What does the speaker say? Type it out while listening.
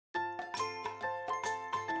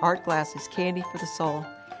Art glass is candy for the soul.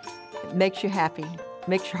 It makes you happy,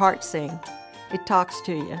 makes your heart sing. It talks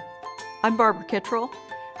to you. I'm Barbara Kittrell.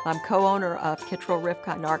 I'm co-owner of Kittrell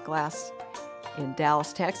Riffkind Art Glass in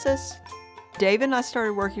Dallas, Texas. Dave and I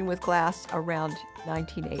started working with glass around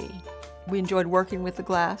 1980. We enjoyed working with the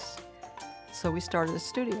glass, so we started a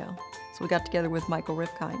studio. So we got together with Michael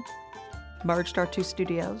Riffkind, merged our two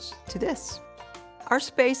studios to this. Our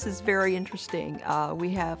space is very interesting. We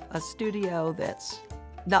have a studio that's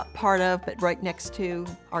not part of, but right next to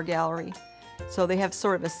our gallery. So they have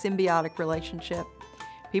sort of a symbiotic relationship.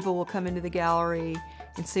 People will come into the gallery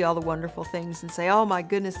and see all the wonderful things and say, oh my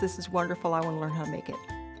goodness, this is wonderful, I want to learn how to make it.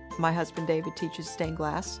 My husband David teaches stained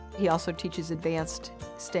glass. He also teaches advanced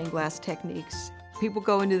stained glass techniques. People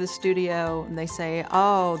go into the studio and they say,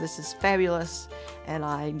 oh, this is fabulous, and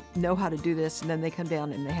I know how to do this, and then they come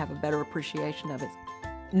down and they have a better appreciation of it.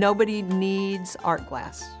 Nobody needs art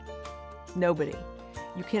glass. Nobody.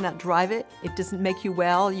 You cannot drive it. It doesn't make you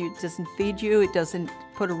well. It doesn't feed you. It doesn't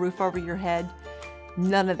put a roof over your head.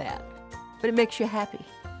 None of that. But it makes you happy.